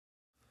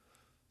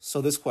So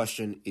this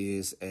question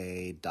is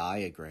a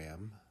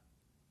diagram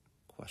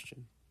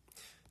question.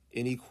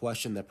 Any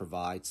question that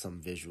provides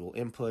some visual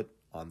input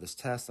on this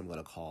test, I'm going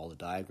to call a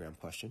diagram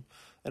question.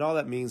 And all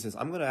that means is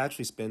I'm going to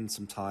actually spend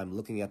some time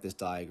looking at this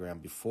diagram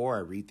before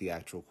I read the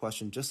actual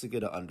question just to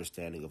get an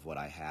understanding of what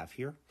I have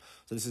here.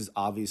 So this is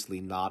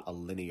obviously not a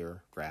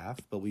linear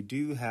graph, but we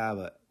do have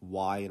a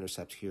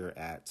y-intercept here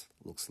at,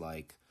 looks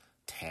like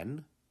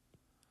 10.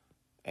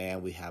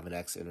 And we have an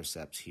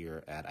x-intercept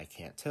here at, I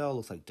can't tell,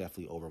 looks like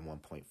definitely over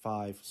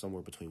 1.5,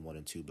 somewhere between 1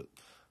 and 2, but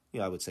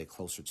I would say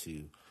closer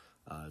to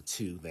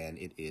 2 than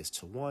it is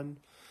to 1.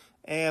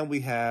 And we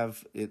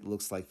have, it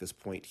looks like this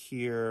point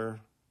here,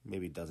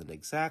 maybe doesn't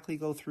exactly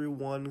go through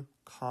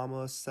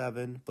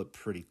 1,7, but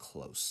pretty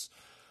close.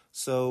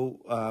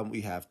 So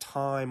we have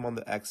time on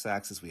the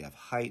x-axis, we have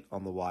height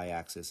on the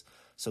y-axis.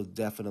 So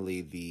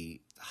definitely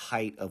the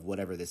height of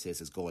whatever this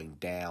is going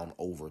down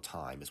over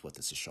time is what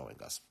this is showing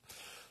us.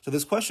 So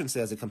this question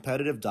says a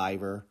competitive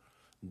diver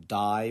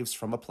dives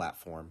from a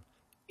platform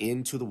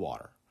into the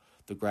water.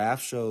 The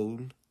graph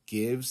shown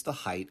gives the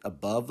height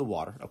above the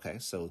water. Okay,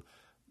 so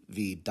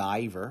the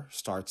diver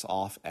starts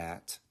off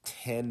at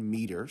 10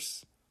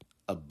 meters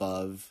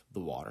above the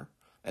water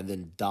and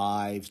then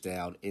dives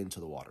down into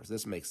the water. So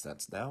this makes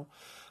sense now.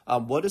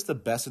 What is the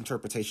best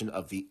interpretation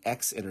of the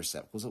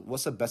x-intercept?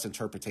 What's the best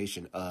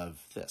interpretation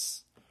of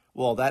this?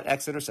 Well, that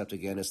x-intercept,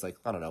 again, is like,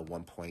 I don't know,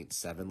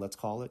 1.7, let's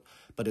call it.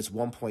 But it's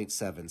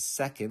 1.7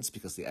 seconds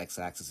because the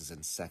x-axis is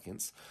in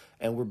seconds.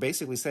 And we're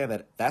basically saying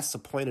that that's the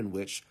point in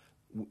which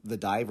the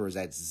diver is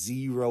at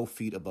 0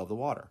 feet above the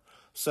water.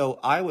 So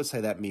I would say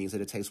that means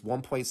that it takes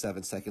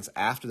 1.7 seconds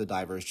after the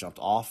diver has jumped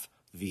off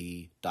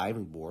the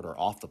diving board or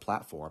off the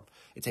platform.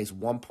 It takes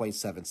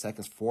 1.7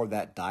 seconds for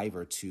that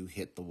diver to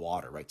hit the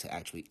water, right, to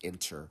actually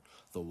enter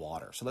the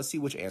water. So let's see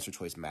which answer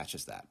choice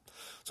matches that.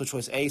 So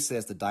choice A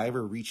says the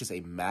diver reaches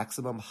a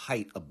maximum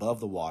height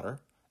above the water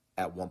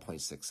at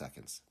 1.6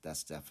 seconds.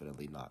 That's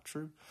definitely not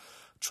true.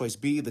 Choice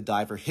B, the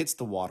diver hits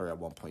the water at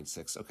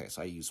 1.6. Okay,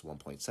 so I used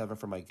 1.7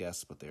 for my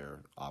guess, but they're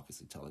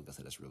obviously telling us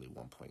that it's really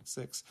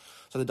 1.6.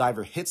 So the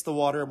diver hits the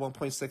water at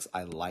 1.6.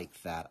 I like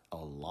that a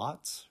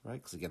lot, right?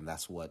 Because again,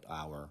 that's what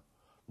our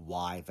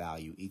y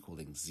value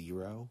equaling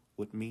 0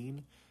 would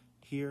mean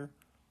here.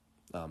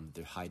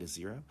 The height is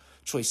 0.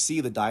 Choice C,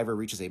 the diver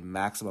reaches a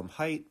maximum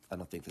height. I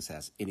don't think this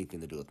has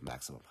anything to do with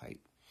maximum height.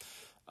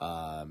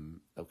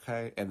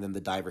 Okay, and then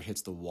the diver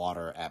hits the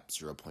water at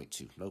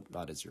 0.2. Nope,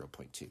 not at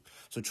 0.2.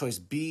 So choice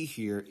B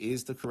here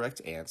is the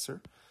correct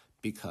answer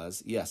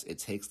because, yes, it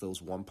takes those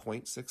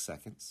 1.6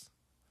 seconds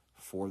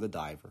for the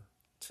diver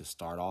to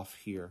start off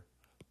here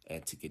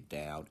and to get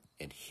down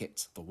and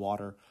hit the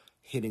water.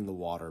 Hitting the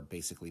water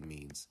basically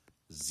means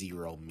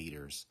 0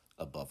 meters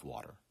above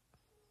water.